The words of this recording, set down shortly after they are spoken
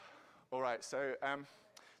All right, so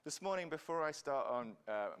this morning, before I start on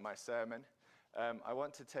my sermon, I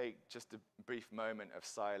want to take just a brief moment of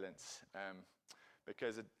silence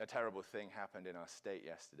because a terrible thing happened in our state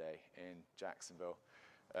yesterday in Jacksonville.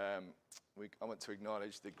 I want to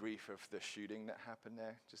acknowledge the grief of the shooting that happened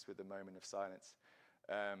there, just with a moment of silence.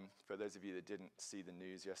 For those of you that didn't see the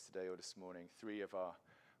news yesterday or this morning, 3 of our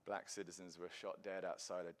black citizens were shot dead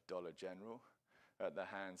outside a Dollar General at the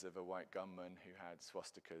hands of a white gunman who had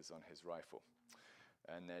swastikas on his rifle.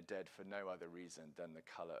 And they're dead for no other reason than the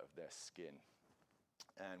color of their skin.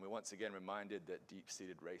 And we're once again reminded that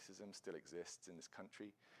deep-seated racism still exists in this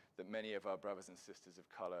country, that many of our brothers and sisters of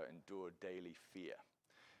color endure daily fear.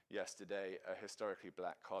 Yesterday, a historically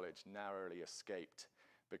black college narrowly escaped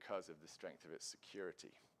because of the strength of its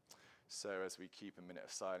security. So as we keep a minute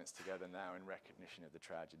of silence together now in recognition of the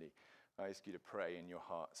tragedy, I ask you to pray in your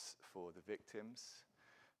hearts for the victims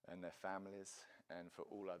and their families and for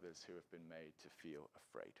all others who have been made to feel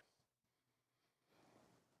afraid.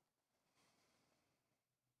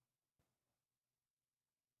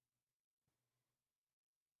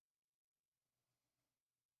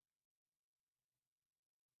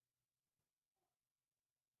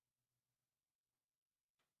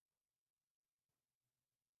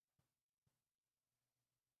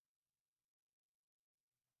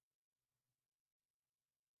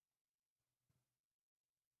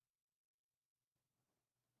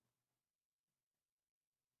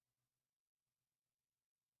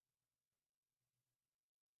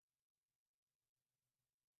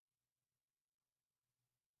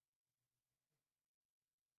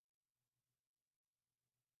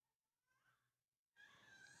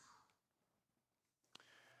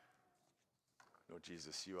 Lord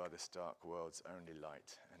Jesus, you are this dark world's only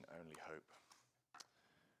light and only hope.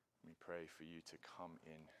 We pray for you to come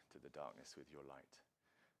into the darkness with your light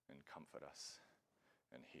and comfort us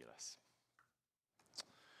and heal us.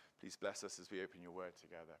 Please bless us as we open your word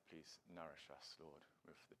together. Please nourish us, Lord,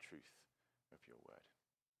 with the truth of your word.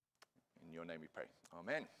 In your name we pray.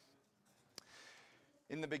 Amen.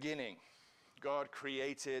 In the beginning, God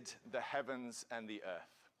created the heavens and the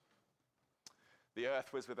earth. The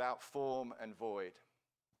earth was without form and void,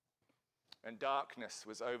 and darkness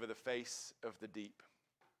was over the face of the deep.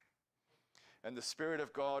 And the Spirit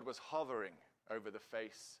of God was hovering over the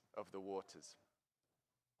face of the waters.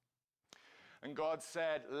 And God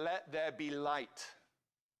said, "Let there be light,"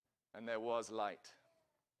 and there was light.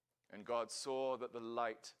 And God saw that the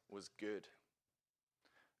light was good.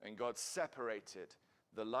 And God separated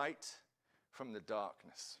the light from the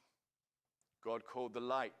darkness. God called the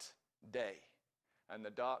light day, and the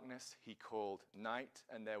darkness he called night,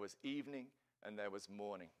 and there was evening and there was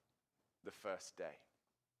morning, the first day.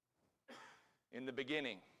 In the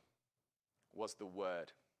beginning was the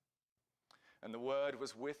Word, and the Word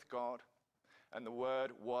was with God, and the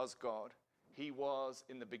Word was God. He was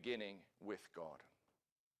in the beginning with God.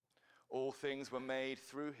 All things were made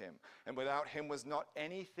through him, and without him was not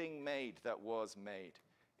anything made that was made.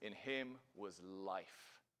 In him was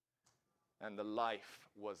life, and the life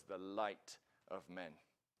was the light of men.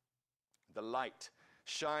 The light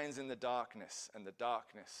shines in the darkness, and the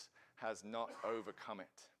darkness has not overcome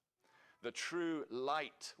it. The true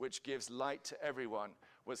light, which gives light to everyone,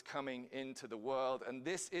 was coming into the world, and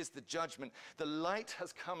this is the judgment. The light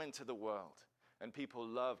has come into the world, and people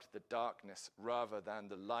loved the darkness rather than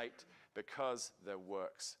the light because their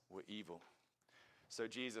works were evil. So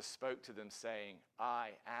Jesus spoke to them saying,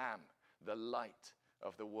 "I am the light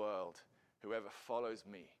of the world. Whoever follows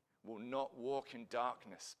me will not walk in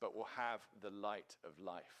darkness, but will have the light of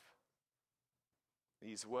life."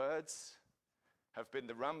 These words have been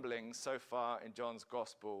the rumblings so far in John's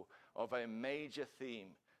gospel of a major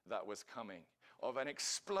theme that was coming, of an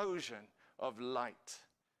explosion of light.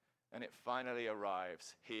 And it finally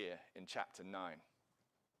arrives here in chapter 9.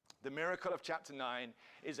 The miracle of chapter 9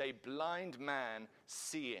 is a blind man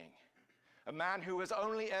seeing. A man who has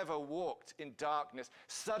only ever walked in darkness,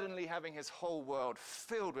 suddenly having his whole world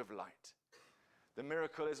filled with light. The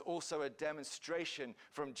miracle is also a demonstration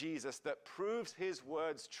from Jesus that proves his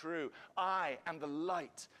words true. I am the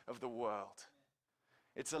light of the world.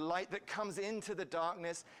 It's a light that comes into the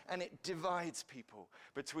darkness, and it divides people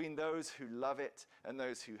between those who love it and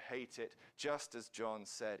those who hate it, just as John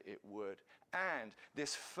said it would. And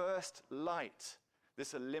this first light,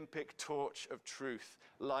 this Olympic torch of truth,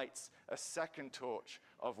 lights a second torch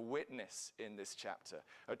of witness in this chapter,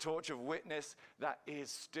 a torch of witness that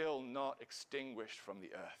is still not extinguished from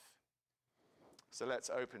the earth. So let's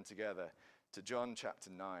open together to John chapter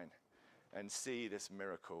 9 and see this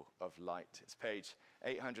miracle of light. It's page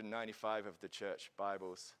 895 of the church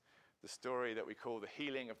Bibles. the story that we call the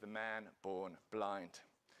healing of the man born blind.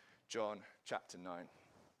 John chapter 9.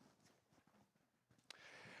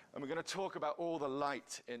 And we're going to talk about all the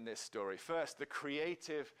light in this story. First, the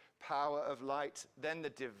creative power of light, then the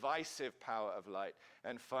divisive power of light,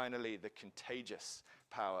 and finally, the contagious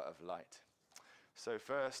power of light. So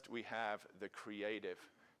first, we have the creative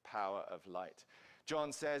power of light.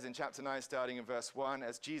 John says in chapter 9, starting in verse 1,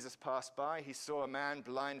 as Jesus passed by, he saw a man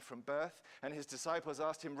blind from birth, and his disciples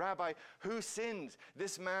asked him, Rabbi, who sinned,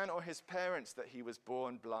 this man or his parents, that he was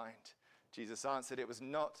born blind? Jesus answered, it was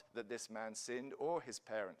not that this man sinned or his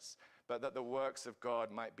parents, but that the works of God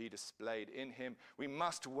might be displayed in him. We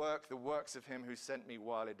must work the works of him who sent me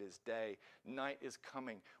while it is day. Night is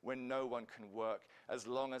coming when no one can work. As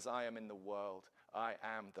long as I am in the world, I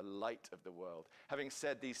am the light of the world. Having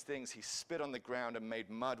said these things, he spit on the ground and made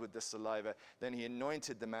mud with the saliva. Then he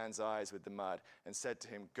anointed the man's eyes with the mud and said to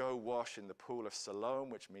him, go wash in the pool of Siloam,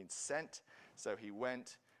 which means sent. So he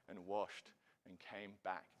went and washed and came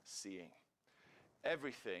back seeing.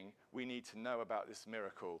 Everything we need to know about this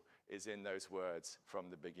miracle is in those words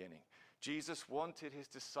from the beginning. Jesus wanted his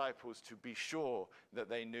disciples to be sure that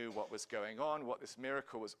they knew what was going on, what this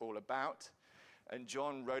miracle was all about. And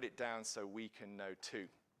John wrote it down so we can know too.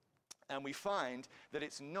 And we find that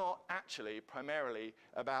it's not actually primarily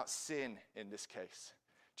about sin in this case.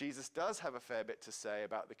 Jesus does have a fair bit to say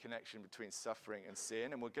about the connection between suffering and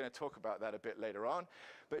sin, and we're going to talk about that a bit later on.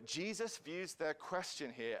 But Jesus views their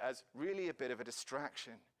question here as really a bit of a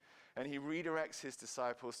distraction. And he redirects his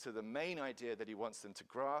disciples to the main idea that he wants them to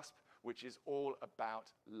grasp, which is all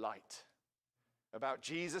about light. About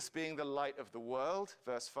Jesus being the light of the world,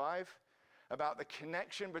 verse 5. About the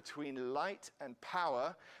connection between light and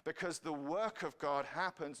power, because the work of God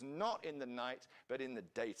happens not in the night, but in the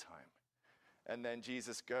daytime. And then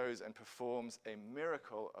Jesus goes and performs a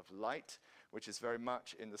miracle of light, which is very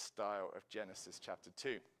much in the style of Genesis chapter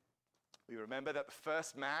 2. We remember that the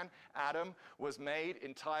first man, Adam, was made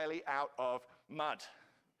entirely out of mud.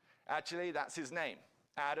 Actually, that's his name.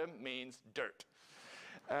 Adam means dirt.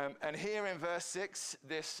 And here in verse 6,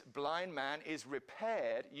 this blind man is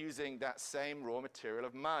repaired using that same raw material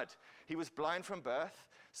of mud. He was blind from birth,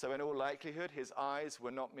 so in all likelihood, his eyes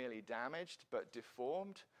were not merely damaged, but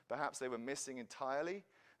deformed. Perhaps they were missing entirely,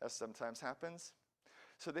 as sometimes happens.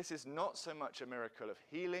 So this is not so much a miracle of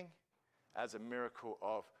healing as a miracle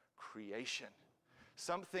of creation.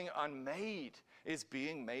 Something unmade is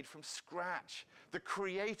being made from scratch. The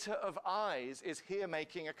creator of eyes is here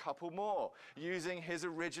making a couple more, using his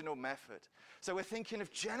original method. So we're thinking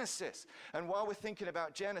of Genesis. And while we're thinking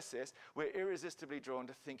about Genesis, we're irresistibly drawn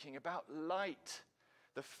to thinking about light,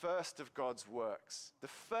 the first of God's works, the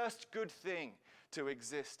first good thing to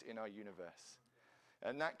exist in our universe.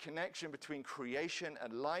 And that connection between creation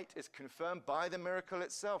and light is confirmed by the miracle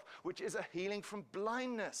itself, which is a healing from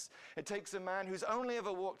blindness. It takes a man who's only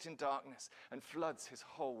ever walked in darkness and floods his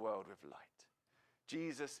whole world with light.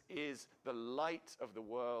 Jesus is the light of the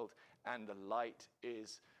world, and the light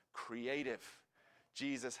is creative.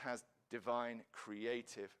 Jesus has divine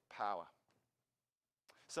creative power.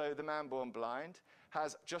 So the man born blind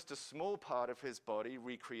has just a small part of his body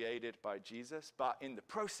recreated by Jesus, but in the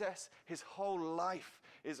process, his whole life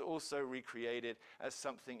is also recreated as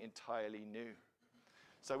something entirely new.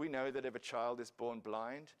 So we know that if a child is born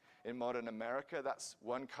blind in modern America, that's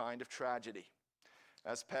one kind of tragedy.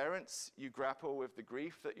 As parents, you grapple with the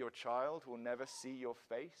grief that your child will never see your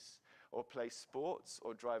face, or play sports,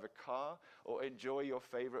 or drive a car, or enjoy your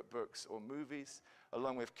favorite books or movies,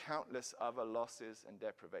 along with countless other losses and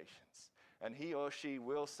deprivations. And he or she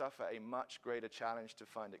will suffer a much greater challenge to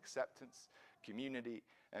find acceptance, community,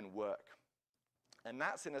 and work. And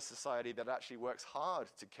that's in a society that actually works hard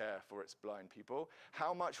to care for its blind people.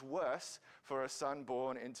 How much worse for a son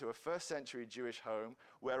born into a first-century Jewish home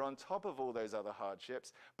where, on top of all those other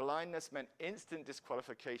hardships, blindness meant instant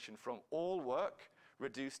disqualification from all work,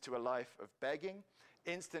 reduced to a life of begging,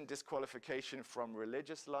 instant disqualification from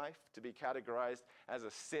religious life, to be categorized as a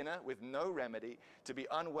sinner with no remedy, to be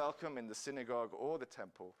unwelcome in the synagogue or the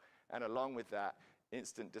temple, and along with that,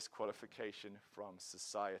 instant disqualification from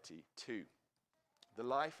society too. The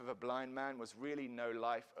life of a blind man was really no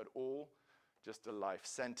life at all, just a life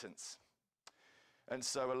sentence. And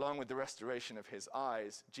so along with the restoration of his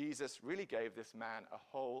eyes, Jesus really gave this man a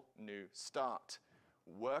whole new start.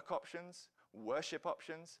 Work options, worship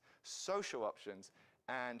options, social options,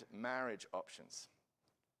 and marriage options.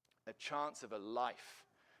 A chance of a life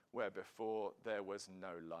where before there was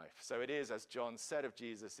no life. So it is, as John said of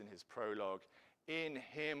Jesus in his prologue, in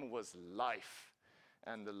him was life,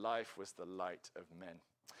 and the life was the light of men.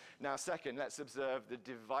 Now, second, let's observe the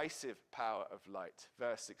divisive power of light.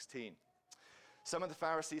 Verse 16. Some of the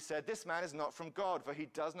Pharisees said, "This man is not from God, for he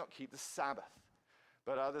does not keep the Sabbath."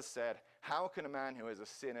 But others said, "How can a man who is a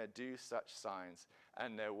sinner do such signs?"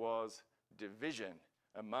 And there was division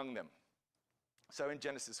among them. So in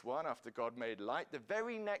Genesis 1, after God made light, the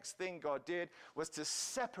very next thing God did was to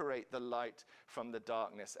separate the light from the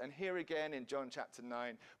darkness. And here again in John chapter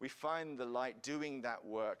 9, we find the light doing that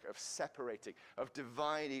work of separating, of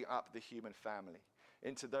dividing up the human family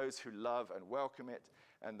into those who love and welcome it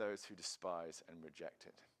and those who despise and reject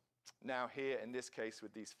it. Now here in this case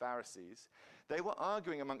with these Pharisees, they were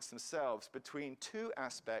arguing amongst themselves between two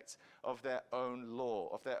aspects of their own law,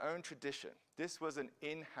 of their own tradition. This was an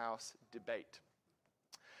in-house debate.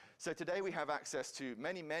 So today we have access to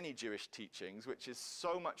many, many Jewish teachings, which is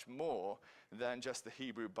so much more than just the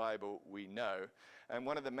Hebrew Bible we know. And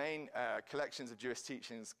one of the main collections of Jewish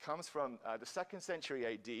teachings comes from the 2nd century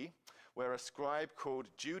AD, where a scribe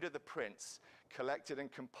called Judah the Prince collected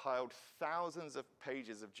and compiled thousands of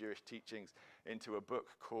pages of Jewish teachings into a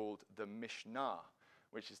book called the Mishnah,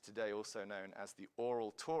 which is today also known as the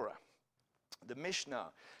Oral Torah. The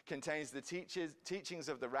Mishnah contains the teachings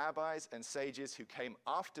of the rabbis and sages who came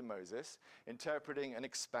after Moses, interpreting and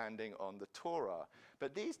expanding on the Torah.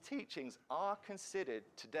 But these teachings are considered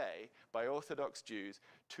today by Orthodox Jews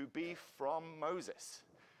to be from Moses.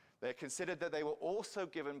 They're considered that they were also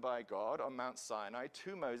given by God on Mount Sinai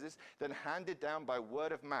to Moses, then handed down by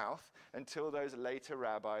word of mouth until those later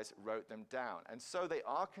rabbis wrote them down. And so they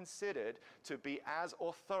are considered to be as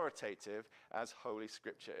authoritative as Holy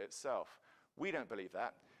Scripture itself. We don't believe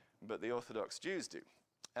that, but the Orthodox Jews do.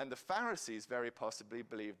 And the Pharisees very possibly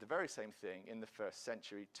believed the very same thing in the 1st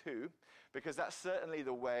century too, because that's certainly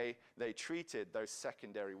the way they treated those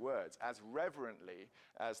secondary words, as reverently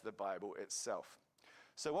as the Bible itself.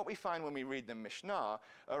 So what we find when we read the Mishnah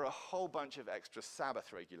are a whole bunch of extra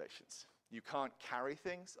Sabbath regulations. You can't carry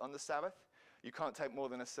things on the Sabbath. You can't take more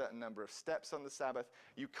than a certain number of steps on the Sabbath.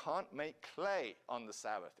 You can't make clay on the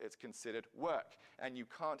Sabbath. It's considered work. And you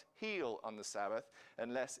can't heal on the Sabbath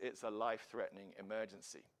unless it's a life-threatening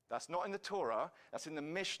emergency. That's not in the Torah. That's in the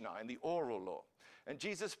Mishnah, in the oral law. And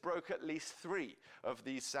Jesus broke at least 3 of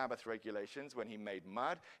these Sabbath regulations when he made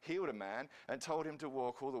mud, healed a man, and told him to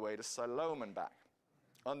walk all the way to Siloam and back.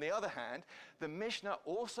 On the other hand, the Mishnah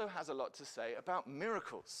also has a lot to say about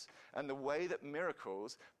miracles and the way that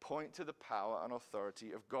miracles point to the power and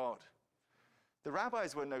authority of God. The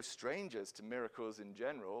rabbis were no strangers to miracles in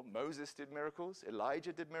general. Moses did miracles,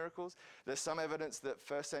 Elijah did miracles. There's some evidence that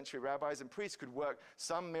 1st century rabbis and priests could work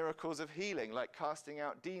some miracles of healing, like casting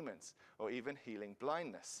out demons or even healing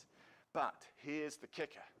blindness. But here's the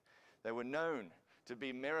kicker. There were known to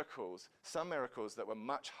be miracles, some miracles that were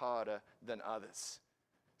much harder than others.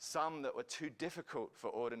 Some that were too difficult for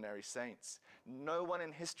ordinary saints. No one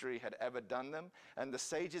in history had ever done them, and the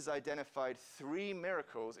sages identified 3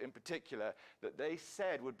 miracles in particular that they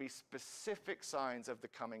said would be specific signs of the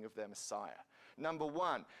coming of their Messiah. Number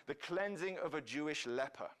 1, the cleansing of a Jewish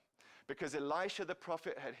leper. Because Elisha the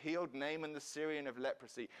prophet had healed Naaman the Syrian of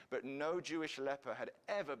leprosy, but no Jewish leper had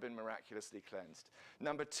ever been miraculously cleansed.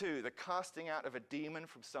 Number 2, the casting out of a demon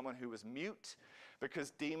from someone who was mute,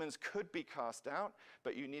 because demons could be cast out,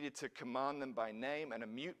 but you needed to command them by name, and a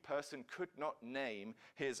mute person could not name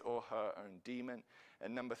his or her own demon.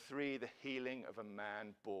 And number 3, the healing of a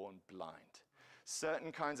man born blind.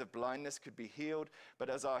 Certain kinds of blindness could be healed, but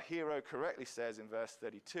as our hero correctly says in verse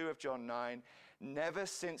 32 of John 9, never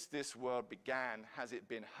since this world began has it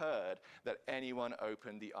been heard that anyone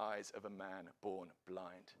opened the eyes of a man born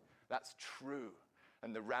blind. That's true.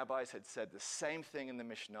 And the rabbis had said the same thing in the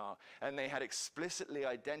Mishnah, and they had explicitly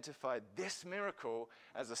identified this miracle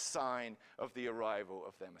as a sign of the arrival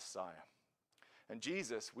of their Messiah. And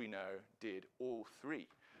Jesus, we know, did all 3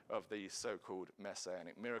 of these so-called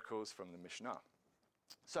messianic miracles from the Mishnah.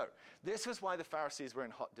 So this was why the Pharisees were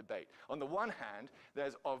in hot debate. On the one hand,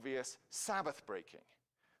 there's obvious Sabbath breaking.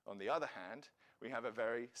 On the other hand, we have a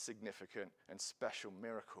very significant and special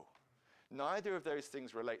miracle. Neither of those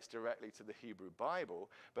things relates directly to the Hebrew Bible,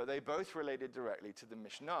 but they both related directly to the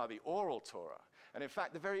Mishnah, the oral Torah. And in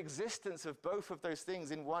fact, the very existence of both of those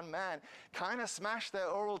things in one man kind of smashed their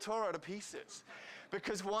oral Torah to pieces.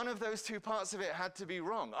 Because one of those 2 parts of it had to be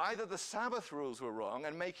wrong. Either the Sabbath rules were wrong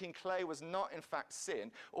and making clay was not in fact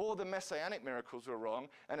sin, or the messianic miracles were wrong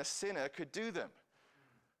and a sinner could do them.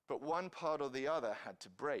 But one part or the other had to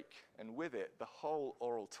break, and with it, the whole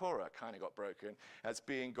oral Torah kind of got broken as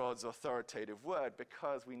being God's authoritative word,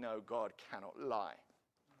 because we know God cannot lie.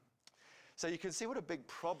 So you can see what a big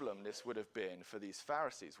problem this would have been for these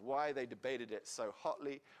Pharisees, why they debated it so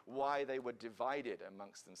hotly, why they were divided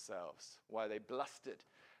amongst themselves, why they blustered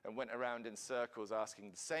and went around in circles asking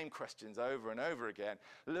the same questions over and over again,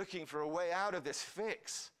 looking for a way out of this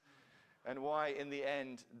fix. And why, in the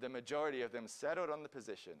end, the majority of them settled on the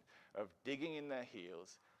position of digging in their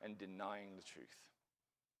heels and denying the truth.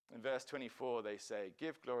 In verse 24, they say,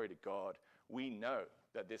 "Give glory to God. We know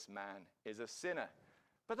that this man is a sinner."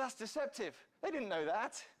 But that's deceptive. They didn't know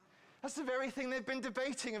that. That's the very thing they've been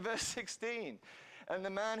debating in verse 16. And the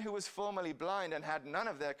man who was formerly blind and had none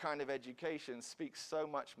of their kind of education speaks so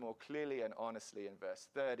much more clearly and honestly in verse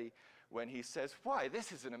 30 when he says, "Why,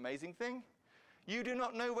 this is an amazing thing. You do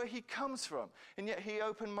not know where he comes from, and yet he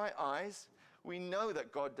opened my eyes. We know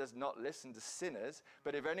that God does not listen to sinners,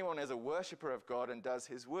 but if anyone is a worshiper of God and does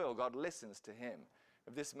his will, God listens to him.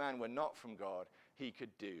 If this man were not from God, he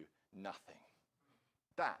could do nothing."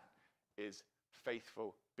 That is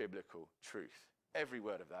faithful biblical truth. Every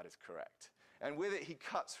word of that is correct. And with it, he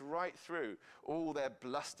cuts right through all their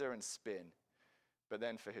bluster and spin. But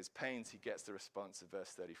then for his pains, he gets the response of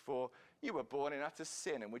verse 34. "You were born in utter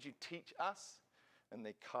sin, and would you teach us?" And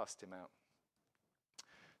they cast him out.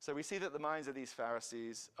 So we see that the minds of these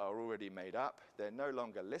Pharisees are already made up. They're no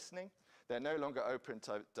longer listening. They're no longer open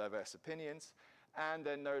to diverse opinions. And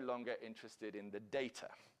they're no longer interested in the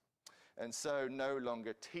data. And so no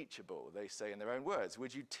longer teachable. They say in their own words,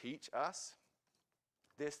 "Would you teach us?"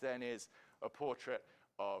 This then is a portrait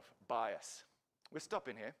of bias. We're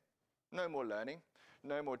stopping here. No more learning.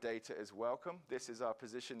 No more data is welcome. This is our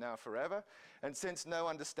position now forever. And since no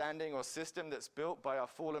understanding or system that's built by our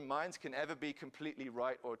fallen minds can ever be completely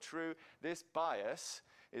right or true, this bias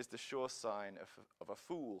is the sure sign of a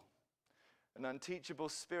fool. An unteachable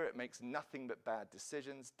spirit makes nothing but bad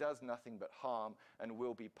decisions, does nothing but harm, and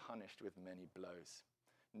will be punished with many blows.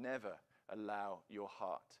 Never allow your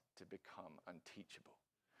heart to become unteachable.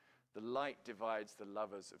 The light divides the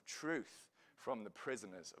lovers of truth from the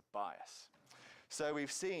prisoners of bias. So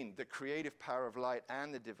we've seen the creative power of light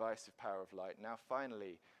and the divisive power of light. Now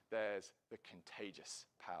finally, there's the contagious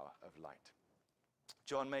power of light.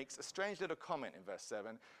 John makes a strange little comment in verse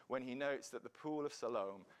 7 when he notes that the pool of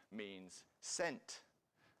Siloam means sent.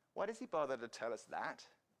 Why does he bother to tell us that?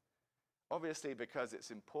 Obviously because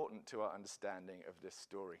it's important to our understanding of this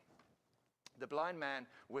story. The blind man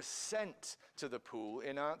was sent to the pool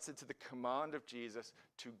in answer to the command of Jesus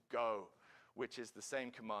to go, which is the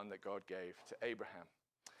same command that God gave to Abraham.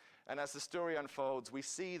 And as the story unfolds, we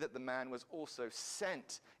see that the man was also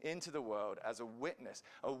sent into the world as a witness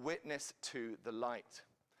to the light.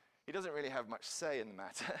 He doesn't really have much say in the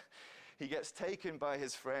matter. He gets taken by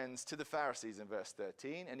his friends to the Pharisees in verse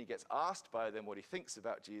 13, and he gets asked by them what he thinks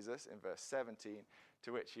about Jesus in verse 17,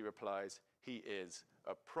 to which he replies, "He is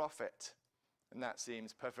a prophet." And that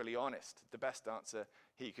seems perfectly honest, the best answer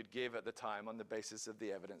he could give at the time on the basis of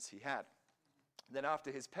the evidence he had. Then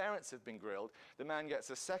after his parents have been grilled, the man gets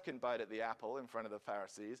a second bite at the apple in front of the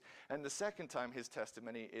Pharisees, and the second time his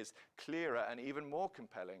testimony is clearer and even more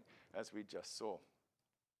compelling, as we just saw.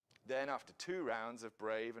 Then after 2 rounds of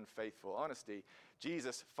brave and faithful honesty,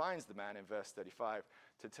 Jesus finds the man in verse 35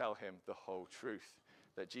 to tell him the whole truth,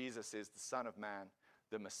 that Jesus is the Son of Man,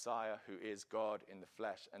 the Messiah who is God in the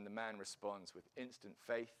flesh, and the man responds with instant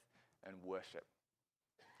faith and worship.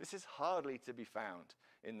 This is hardly to be found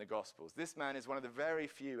in the Gospels. This man is one of the very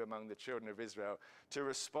few among the children of Israel to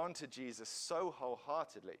respond to Jesus so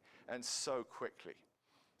wholeheartedly and so quickly.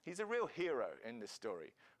 He's a real hero in this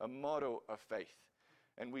story, a model of faith.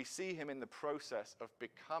 And we see him in the process of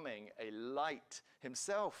becoming a light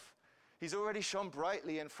himself. He's already shone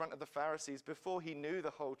brightly in front of the Pharisees before he knew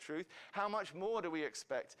the whole truth. How much more do we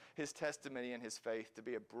expect his testimony and his faith to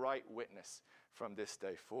be a bright witness from this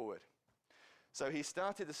day forward? So he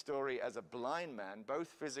started the story as a blind man, both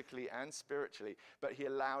physically and spiritually, but he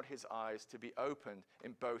allowed his eyes to be opened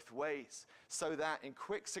in both ways, so that in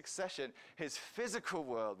quick succession, his physical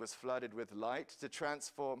world was flooded with light to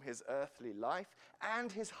transform his earthly life,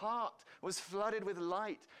 and his heart was flooded with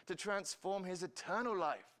light to transform his eternal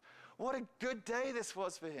life. What a good day this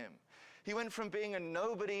was for him. He went from being a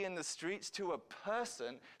nobody in the streets to a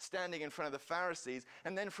person standing in front of the Pharisees,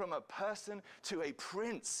 and then from a person to a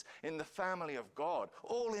prince in the family of God,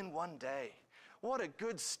 all in one day. What a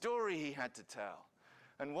good story he had to tell,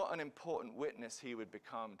 and what an important witness he would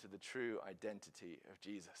become to the true identity of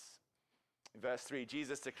Jesus. In verse 3,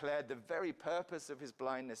 Jesus declared the very purpose of his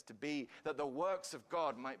blindness to be that the works of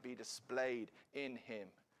God might be displayed in him.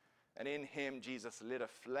 And in him, Jesus lit a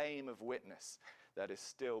flame of witness that is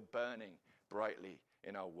still burning brightly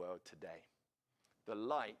in our world today. The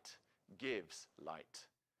light gives light.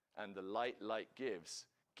 and the light gives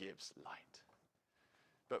light.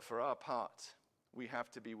 But for our part, we have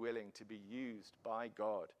to be willing to be used by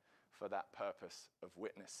God for that purpose of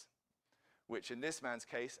witness, which in this man's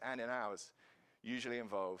case and in ours usually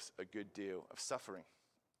involves a good deal of suffering.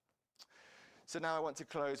 So now I want to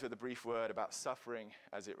close with a brief word about suffering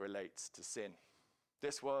as it relates to sin.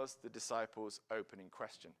 This was the disciples' opening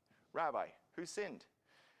question. Rabbi, who sinned,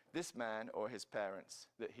 this man or his parents,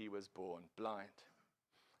 that he was born blind?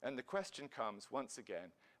 And the question comes once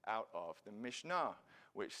again out of the Mishnah,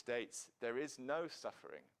 which states there is no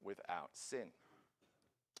suffering without sin.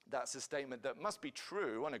 That's a statement that must be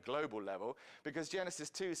true on a global level, because Genesis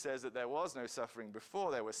 2 says that there was no suffering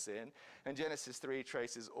before there was sin, and Genesis 3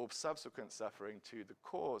 traces all subsequent suffering to the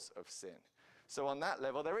cause of sin. So on that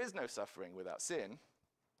level, there is no suffering without sin.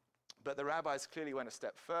 But the rabbis clearly went a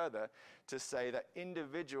step further to say that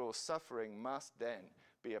individual suffering must then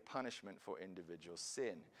be a punishment for individual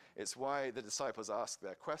sin. It's why the disciples ask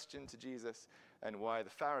their question to Jesus, and why the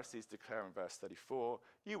Pharisees declare in verse 34,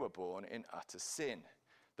 "You were born in utter sin."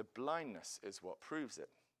 The blindness is what proves it.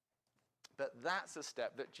 But that's a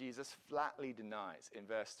step that Jesus flatly denies in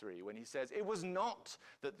verse 3 when he says, "It was not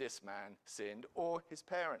that this man sinned or his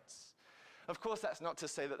parents." Of course, that's not to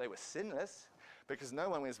say that they were sinless, because no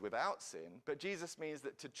one is without sin, but Jesus means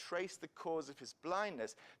that to trace the cause of his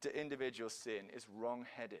blindness to individual sin is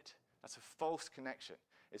wrong-headed. That's a false connection.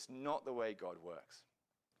 It's not the way God works.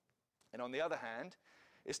 And on the other hand,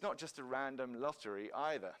 it's not just a random lottery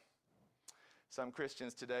either. Some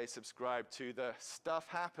Christians today subscribe to the stuff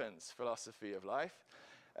happens philosophy of life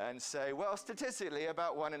and say, well, statistically,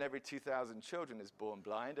 about 1 in every 2,000 children is born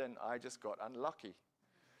blind, and I just got unlucky.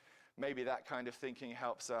 Maybe that kind of thinking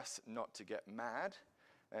helps us not to get mad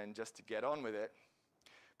and just to get on with it.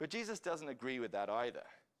 But Jesus doesn't agree with that either.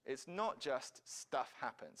 It's not just stuff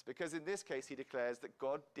happens, because in this case he declares that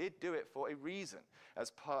God did do it for a reason,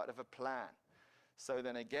 as part of a plan. So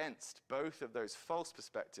then against both of those false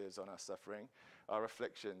perspectives on our suffering, our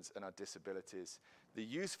afflictions and our disabilities, the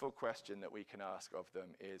useful question that we can ask of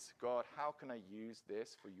them is, God, how can I use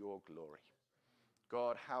this for your glory?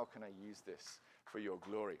 God, how can I use this for your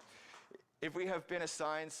glory? If we have been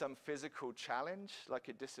assigned some physical challenge, like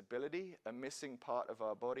a disability, a missing part of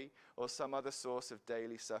our body, or some other source of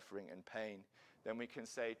daily suffering and pain, then we can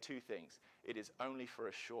say two things. It is only for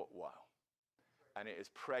a short while, and it is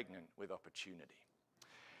pregnant with opportunity.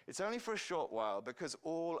 It's only for a short while, because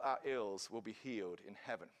all our ills will be healed in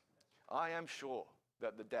heaven. I am sure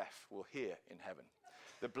that the deaf will hear in heaven.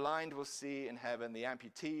 The blind will see in heaven. The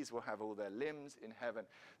amputees will have all their limbs in heaven.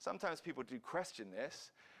 Sometimes people do question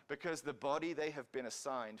this, because the body they have been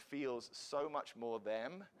assigned feels so much more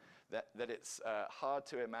them that it's hard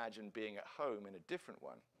to imagine being at home in a different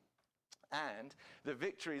one. And the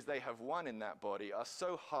victories they have won in that body are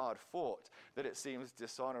so hard fought that it seems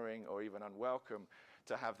dishonoring or even unwelcome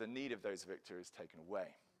to have the need of those victories taken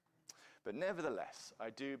away. But nevertheless, I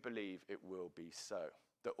do believe it will be so,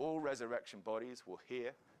 that all resurrection bodies will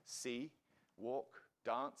hear, see, walk,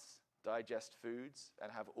 dance, digest foods,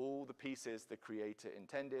 and have all the pieces the Creator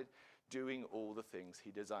intended, doing all the things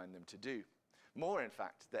he designed them to do. More, in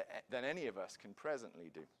fact, than any of us can presently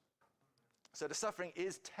do. So the suffering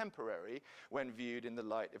is temporary when viewed in the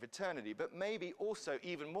light of eternity, but maybe also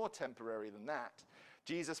even more temporary than that.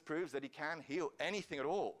 Jesus proves that he can heal anything at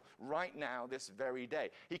all right now, this very day.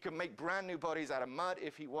 He can make brand new bodies out of mud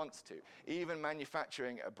if he wants to, even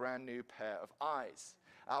manufacturing a brand new pair of eyes.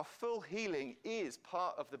 Our full healing is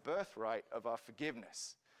part of the birthright of our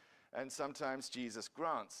forgiveness. And sometimes Jesus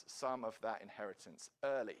grants some of that inheritance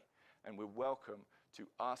early, and we're welcome to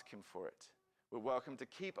ask him for it. We're welcome to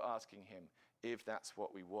keep asking him if that's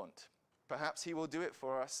what we want. Perhaps he will do it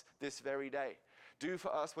for us this very day. Do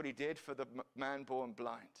for us what he did for the man born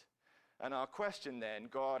blind. And our question then,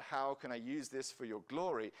 God, how can I use this for your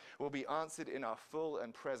glory, will be answered in our full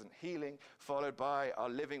and present healing, followed by our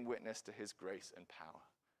living witness to his grace and power.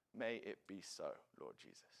 May it be so, Lord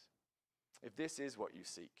Jesus. If this is what you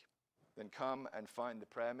seek, then come and find the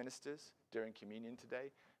prayer ministers during communion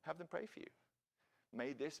today. Have them pray for you.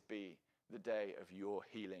 May this be the day of your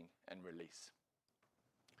healing and release.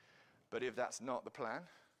 But if that's not the plan,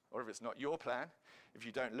 or if it's not your plan, if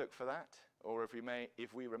you don't look for that, or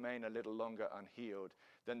if we remain a little longer unhealed,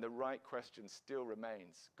 then the right question still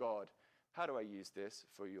remains, God, how do I use this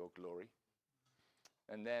for your glory?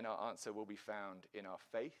 And then our answer will be found in our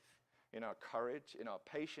faith, in our courage, in our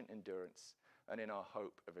patient endurance, and in our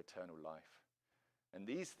hope of eternal life. And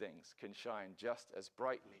these things can shine just as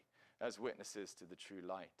brightly as witnesses to the true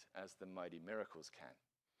light as the mighty miracles can,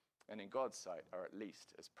 and in God's sight are at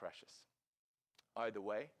least as precious. Either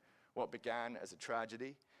way, what began as a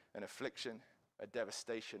tragedy an affliction, a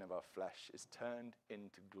devastation of our flesh is turned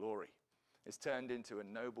into glory. It's turned into a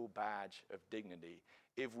noble badge of dignity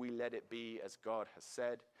if we let it be as God has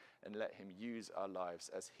said and let him use our lives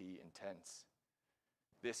as he intends.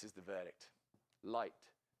 This is the verdict. Light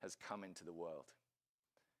has come into the world.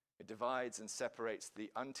 It divides and separates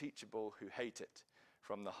the unteachable who hate it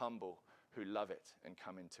from the humble who love it and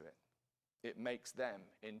come into it. It makes them,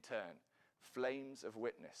 in turn, flames of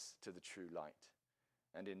witness to the true light,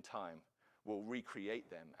 and in time will recreate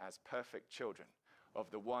them as perfect children of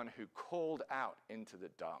the one who called out into the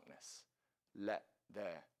darkness, "Let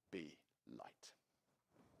there be light."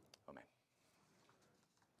 Amen.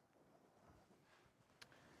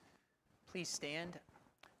 Please stand.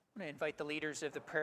 I'm going to invite the leaders of the prayer